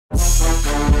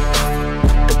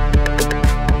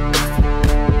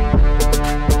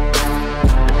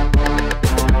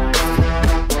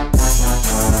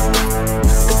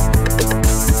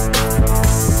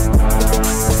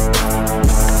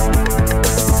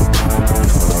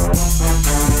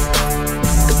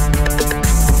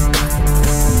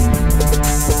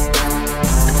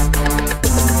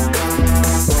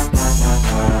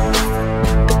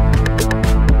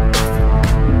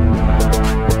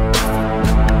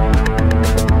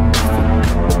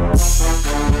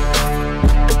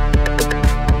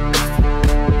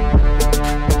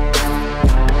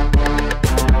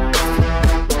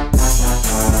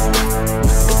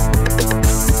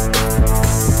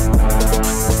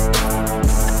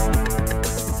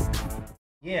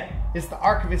It's the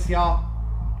Archivist, y'all,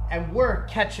 and we're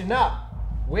catching up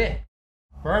with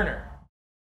Berner.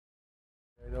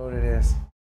 You know what it is.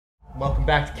 Welcome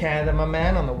back to Canada, my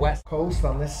man, on the west coast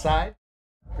on this side.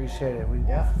 Appreciate it.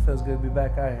 Feels good to be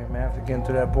back out here, man. After getting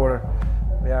through that border,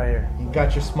 we out here. You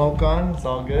got your smoke on? It's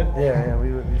all good? Yeah,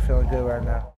 we feeling good right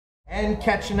now. And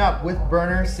catching up with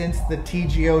Berner since the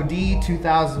TGOD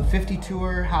 2050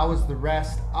 tour. How was the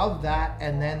rest of that?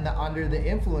 And then the Under the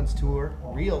Influence tour,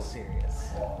 real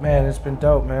serious. Man, it's been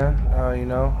dope, man. You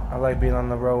know, I like being on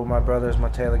the road with my brothers, my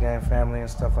Taylor Gang family and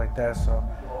stuff like that. So,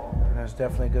 you know, it's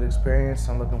definitely a good experience.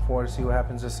 I'm looking forward to see what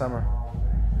happens this summer.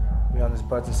 We on this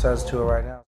Buds and Suds tour right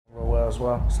now. Real well as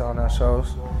well, selling out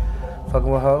shows,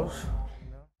 fucking with hoes.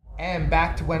 And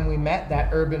back to when we met, that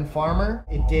Urban Farmer,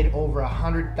 it did over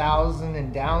 100,000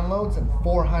 in downloads and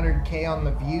 400K on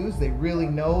the views. They really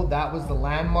know that was the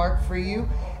landmark for you.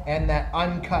 And that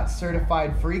Uncut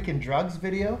Certified Freak and Drugs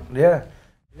video. Yeah,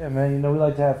 man, you know, we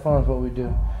like to have fun with what we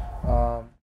do.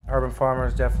 Urban Farmer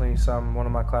is definitely one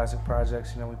of my classic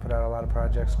projects. You know, we put out a lot of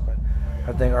projects, but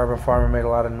I think Urban Farmer made a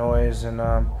lot of noise, and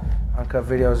Uncut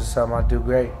videos is something I do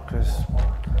great because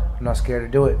I'm not scared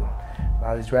to do it. A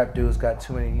lot of these rap dudes got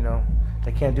too many, you know,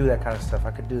 they can't do that kind of stuff.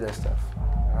 I could do that stuff.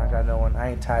 I got no one,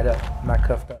 I ain't tied up, I'm not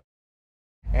cuffed up.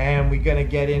 And we're gonna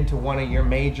get into one of your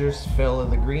majors, Phil of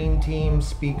the Green Team,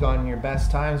 speak on your best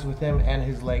times with him and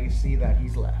his legacy that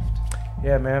he's left.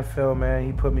 Yeah, man, Phil, man,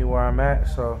 he put me where I'm at,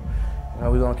 so, you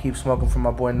know, we're gonna keep smoking for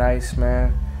my boy Nice,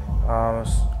 man.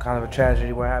 It's kind of a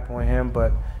tragedy what happened with him,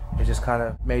 but it just kind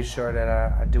of made sure that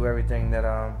I do everything that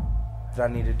I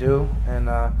need to do, and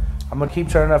I'm gonna keep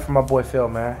turning up for my boy Phil,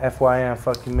 man. FYM,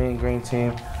 fuck you, me and Green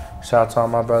Team. Shout out to all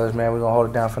my brothers, man. We're gonna hold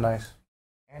it down for Nice.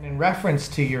 And in reference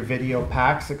to your video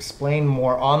packs, explain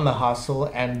more on the hustle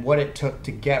and what it took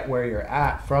to get where you're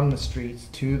at from the streets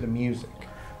to the music.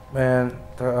 Man,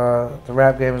 the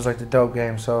rap game is like the dope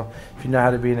game. So if you know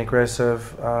how to be an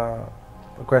aggressive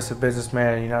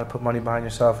businessman, and you know how to put money behind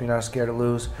yourself, you're not scared to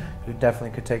lose, you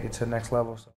definitely could take it to the next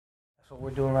level. So that's what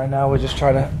we're doing right now. We're just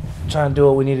trying to do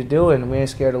what we need to do, and we ain't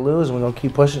scared to lose, and we're gonna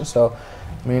keep pushing. So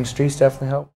I mean, the streets definitely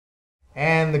help.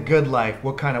 And the good life.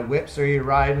 What kind of whips are you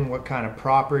riding? What kind of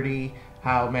property?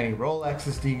 How many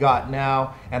Rolexes do you got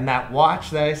now? And that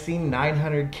watch that I seen,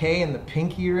 900K in the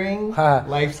pinky ring.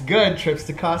 Life's good. Trips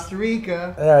to Costa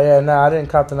Rica. Yeah. Nah, I didn't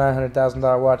cop the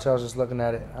 $900,000 watch. I was just looking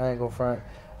at it. I ain't gonna front.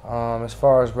 As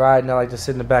far as riding, I like to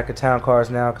sit in the back of town cars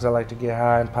now because I like to get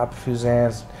high and pop a few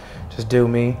Zans. Just do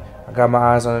me. I got my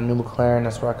eyes on a new McLaren.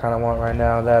 That's what I kind of want right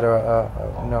now. That or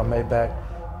you know, Maybach.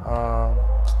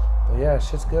 But yeah,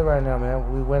 shit's good right now,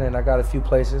 man. We winning. I got a few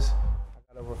places.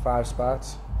 I got over 5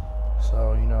 spots.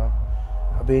 So, you know,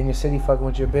 I'll be in your city fucking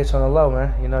with your bitch on the low,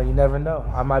 man. You know, you never know.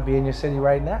 I might be in your city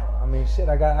right now. I mean, shit,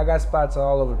 I got spots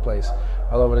all over the place,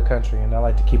 all over the country, and I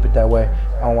like to keep it that way.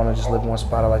 I don't want to just live in one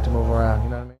spot. I like to move around, you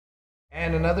know what I mean?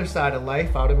 And another side of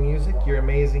life, out of music, your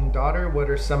amazing daughter.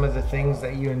 What are some of the things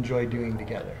that you enjoy doing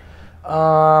together?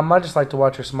 I just like to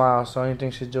watch her smile. So anything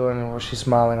she's doing where she's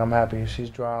smiling, I'm happy. If she's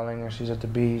drawing or she's at the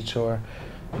beach or,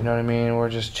 you know what I mean, we're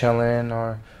just chilling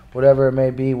or whatever it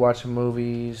may be, watching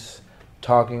movies,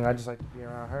 talking. I just like to be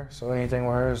around her. So anything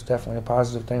with her is definitely a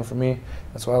positive thing for me.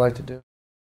 That's what I like to do.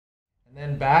 And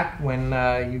then back when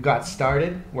you got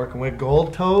started working with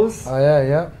Gold Toes. Oh,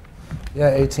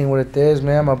 yeah, 18 with a Thiz,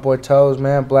 man. My boy Toes,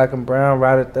 man. Black and Brown,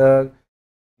 Rider Thug.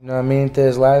 You know what I mean?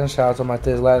 Thiz Latin. Shout out to my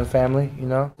Thiz Latin family, you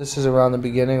know. This is around the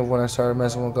beginning of when I started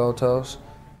messing with Gold Toes.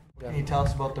 Can you tell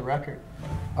us about the record?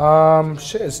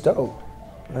 Shit, it's dope.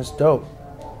 It's dope.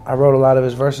 I wrote a lot of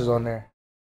his verses on there.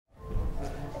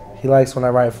 He likes when I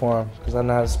write for him because I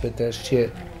know how to spit that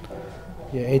shit.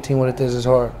 Yeah, 18 with a Thiz is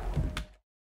hard.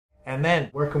 And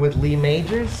then working with Lee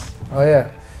Majors. Oh,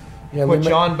 yeah. Put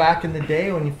you on back in the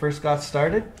day when you first got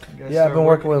started? Yeah, I've been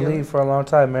working with Lee for a long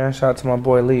time, man. Shout out to my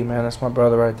boy Lee, man. That's my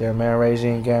brother right there, man.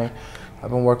 Regime Gang. I've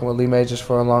been working with Lee Majors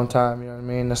for a long time, you know what I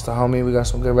mean? That's the homie. We got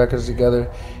some good records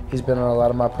together. He's been on a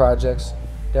lot of my projects.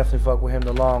 Definitely fuck with him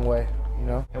the long way, you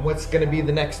know? And what's going to be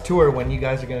the next tour when you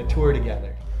guys are going to tour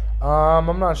together?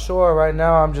 I'm not sure right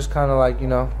now. I'm just kind of like, you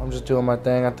know, I'm just doing my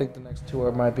thing. I think the next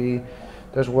tour might be,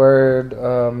 there's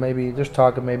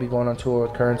talk of maybe going on tour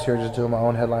with Currency or just doing my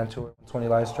own headline tour when 20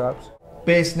 Lights drops.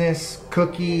 Business,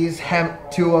 cookies, hemp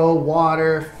 2.0,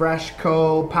 water, Fresh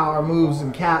Co, Power Moves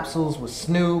and Capsules with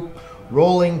Snoop,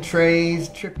 rolling trays,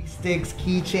 trippy sticks,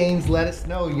 keychains. Let us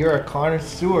know you're a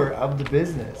connoisseur of the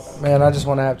business. Man, I just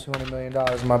want to have $200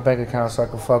 million in my bank account so I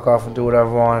can fuck off and do whatever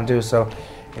I want to do. So,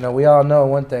 you know, we all know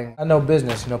one thing. I know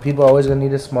business. You know, people are always going to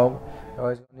need to smoke. They're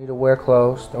always gonna need to wear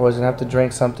clothes. They're always gonna have to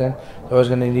drink something. They're always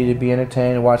gonna need to be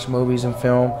entertained and watch movies and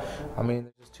film. I mean,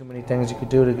 there's just too many things you could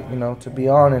do to, to be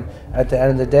on. And at the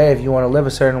end of the day, if you want to live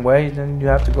a certain way, then you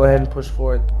have to go ahead and push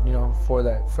for it, for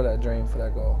that dream, for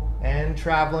that goal. And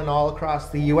traveling all across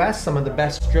the U.S., some of the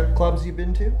best strip clubs you've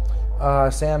been to?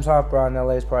 Sam's Hofbrau in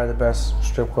LA is probably the best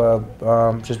strip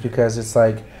club, just because it's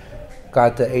like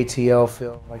got the ATL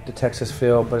feel, like the Texas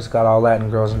feel, but it's got all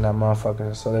Latin girls in that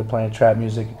motherfucker. So they're playing trap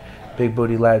music, big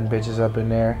booty Latin bitches up in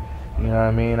there. You know what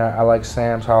I mean? I like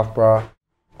Sam's Hofbrau.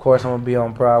 Of course, I'm gonna be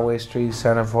on Broadway Street,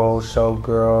 Centerfold,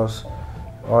 Showgirls.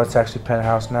 Oh, it's actually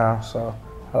Penthouse now. So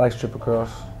I like stripper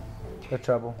girls. They're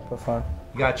trouble, but fun.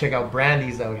 You gotta check out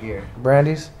Brandy's out here.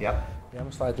 Brandy's? Yep. Yeah, I'm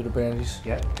gonna slide through the Brandy's.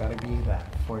 Yep, gotta be that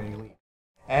before you leave.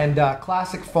 And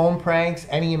classic phone pranks,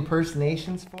 any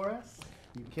impersonations for us?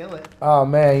 You kill it. Oh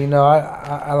man,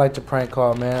 I like to prank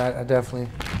call, man. I definitely,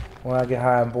 when I get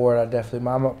high and bored, I'm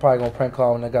probably gonna prank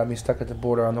call when they got me stuck at the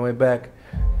border on the way back.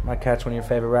 Might catch one of your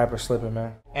favorite rappers slipping,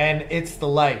 man. And it's the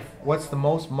life. What's the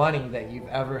most money that you've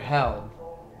ever held?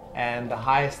 And the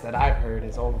highest that I've heard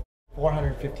is over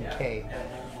 450K.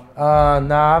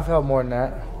 Nah, I've held more than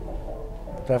that.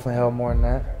 Definitely held more than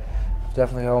that.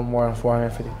 Definitely held more than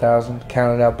 450,000.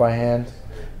 Counted out by hand.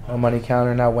 No money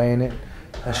counter, not weighing it.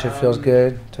 That shit feels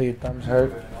good until your thumbs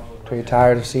hurt, until you're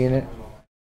tired of seeing it.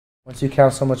 Once you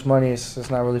count so much money, it's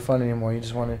not really fun anymore. You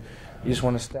just want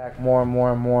to stack more and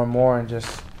more and more and more, and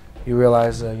just you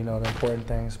realize the important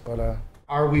things. But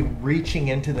are we reaching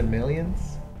into the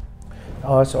millions?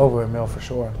 Oh, it's over a mil for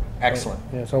sure. Excellent.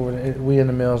 Yeah, it's over. We in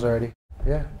the mills already.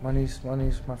 Yeah, money's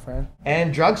my friend.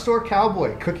 And Drugstore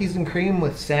Cowboy, Cookies and Cream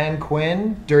with San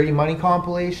Quinn, Dirty Money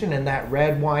compilation, and that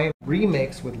Red Wine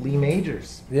remix with Lee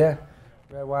Majors. Yeah,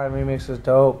 Red Wine remix is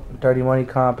dope. Dirty Money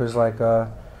comp is like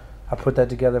I put that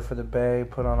together for the Bay,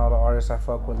 put on all the artists I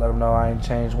fuck with, let them know I ain't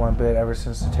changed one bit ever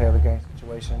since the Taylor Gang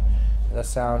situation. That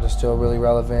sound is still really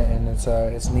relevant, and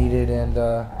it's needed, and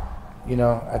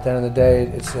at the end of the day,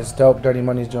 it's dope. Dirty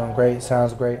Money's doing great,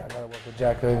 sounds great. I gotta work with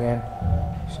Jacka again,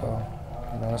 so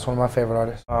that's one of my favorite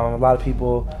artists. A lot of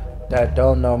people that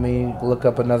don't know me look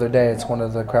up Another Day. It's one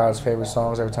of the crowd's favorite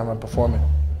songs every time I perform it.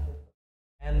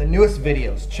 And the newest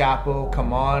videos, Chapo,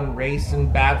 Come On,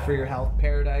 Racing, Bad for Your Health,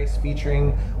 Paradise,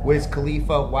 featuring Wiz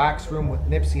Khalifa, Wax Room with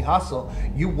Nipsey Hussle.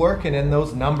 You working, and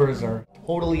those numbers are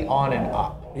totally on and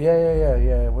up.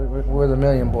 Yeah. We're the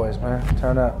Million Boys, man.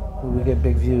 Turn up. We get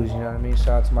big views, you know what I mean?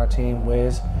 Shout out to my team,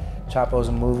 Wiz. Chapo's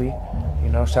a movie.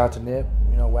 Shout out to Nip.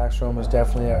 Wax Room is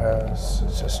definitely a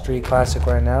street classic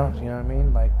right now. You know what I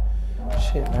mean? Like,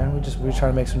 shit, man. We're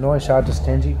trying to make some noise. Shout out to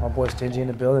Stingy. My boy Stingy in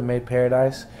the building made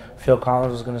Paradise. Phil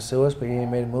Collins was gonna sue us, but he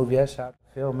ain't made a move yet. Shout out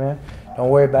to Phil, man. Don't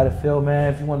worry about it, Phil,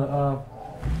 man. If you wanna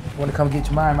come get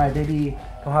your mind right, baby,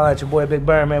 come holler at your boy Big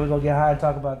Berner, man. We gonna get high and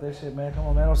talk about this shit, man. Come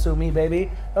on, man. Don't sue me,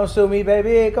 baby. Don't sue me,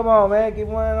 baby. Come on, man. Keep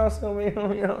one. Don't sue me.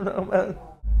 You don't know, man.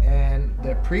 And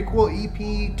the prequel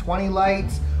EP, 20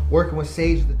 Lights, working with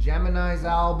Sage the Gemini's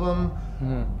album,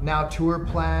 now tour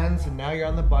plans, and now you're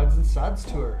on the Buds and Suds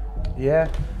tour. Yeah,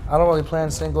 I don't really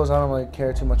plan singles. I don't really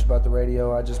care too much about the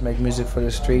radio. I just make music for the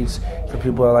streets, for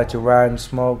people that like to ride and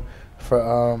smoke,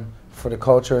 for the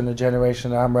culture and the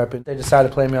generation that I'm repping. They decide to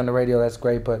play me on the radio, that's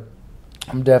great, but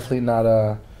I'm definitely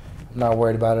not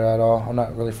worried about it at all. I'm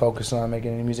not really focused on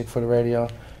making any music for the radio.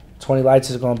 20 Lights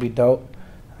is gonna be dope.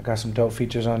 I got some dope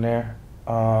features on there.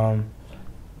 I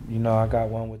got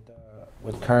one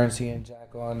with Currency and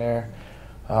Jack on there.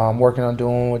 I'm working on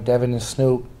doing one with Devin and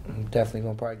Snoop. I'm definitely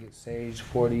gonna probably get Sage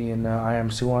 40 and I Am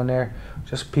Sue on there.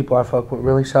 Just people I fuck with.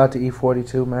 Really, shout out to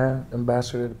E42, man,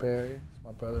 ambassador to the Bay Area. It's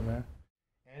my brother, man.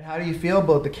 And how do you feel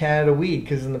about the Canada weed?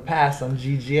 Because in the past on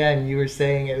GGN you were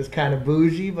saying it was kind of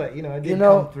bougie, but it did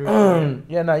come through.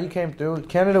 You came through.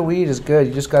 Canada weed is good.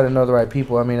 You just got to know the right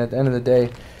people. I mean, at the end of the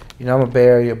day, I'm a Bay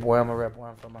Area boy. I'm a rep where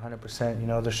I'm from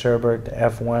 100%. The Sherbert, the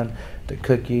F1, the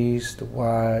Cookies, the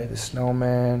Y, the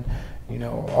Snowman.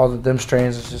 All of them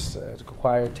strains is just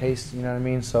acquired taste. You know what I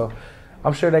mean? So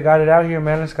I'm sure they got it out here,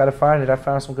 man. Just got to find it. I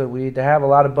found some good weed. They have a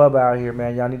lot of bub out here,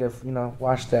 man. Y'all need to,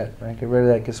 watch that, man. Get rid of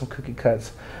that. Get some cookie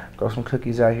cuts. Grow some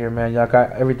cookies out here, man. Y'all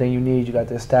got everything you need. You got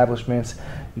the establishments.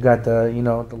 You got the,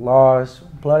 the laws.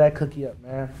 Blow that cookie up,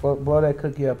 man. Blow that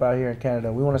cookie up out here in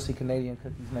Canada. We want to see Canadian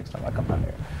cookies next time I come out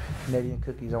here. Canadian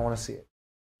cookies, I want to see it.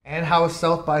 And how is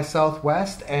South by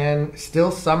Southwest and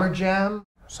still Summer Jam?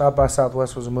 South by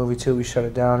Southwest was a movie too. We shut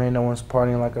it down. Ain't no one's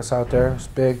partying like us out there. It's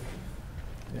big.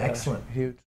 Yeah, excellent.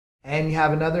 Huge. And you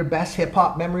have another best hip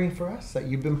hop memory for us that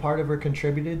you've been part of or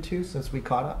contributed to since we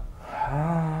caught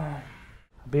up?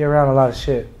 Be around a lot of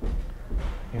shit.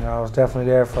 I was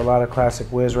definitely there for a lot of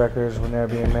classic Wiz records when they were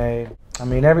being made. I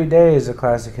mean, every day is a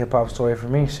classic hip hop story for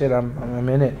me. Shit, I'm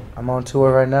in it. I'm on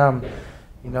tour right now.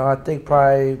 I think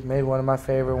probably maybe one of my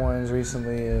favorite ones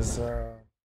recently is I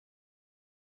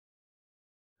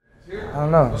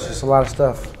don't know. It's just a lot of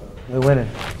stuff. We're winning.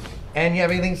 And you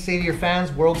have anything to say to your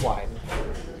fans worldwide?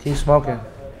 Keep smoking.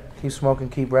 Keep smoking,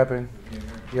 keep repping.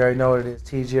 You already know what it is.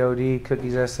 TGOD,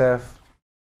 Cookies SF,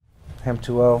 Hemp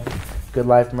 2O, Good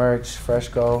Life Merch, Fresh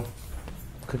Go,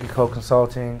 Cookie Co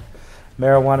Consulting,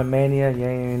 Marijuana Mania. You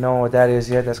ain't even knowing what that is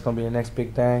yet. That's going to be the next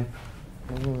big thing.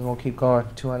 We're going to keep going.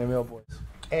 200 mil, boys.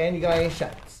 And you got any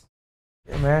shots?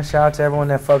 Yeah, man. Shout out to everyone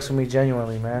that fucks with me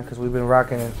genuinely, man, because we've been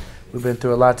rocking and we've been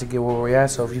through a lot to get where we're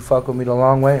at. So if you fuck with me the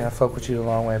long way, I fuck with you the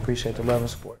long way. I appreciate the love and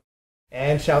support.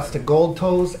 And shouts to Gold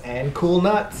Toes and Cool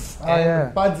Nuts and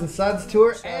the Buds and Suds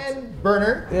tour and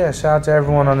Berner. Yeah, shout out to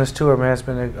everyone on this tour, man. It's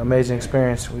been an amazing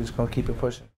experience. We're just going to keep it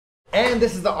pushing. And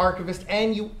this is The Archivist,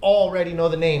 and you already know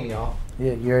the name, y'all.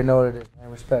 Yeah, you already know what it is,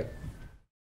 man. Respect.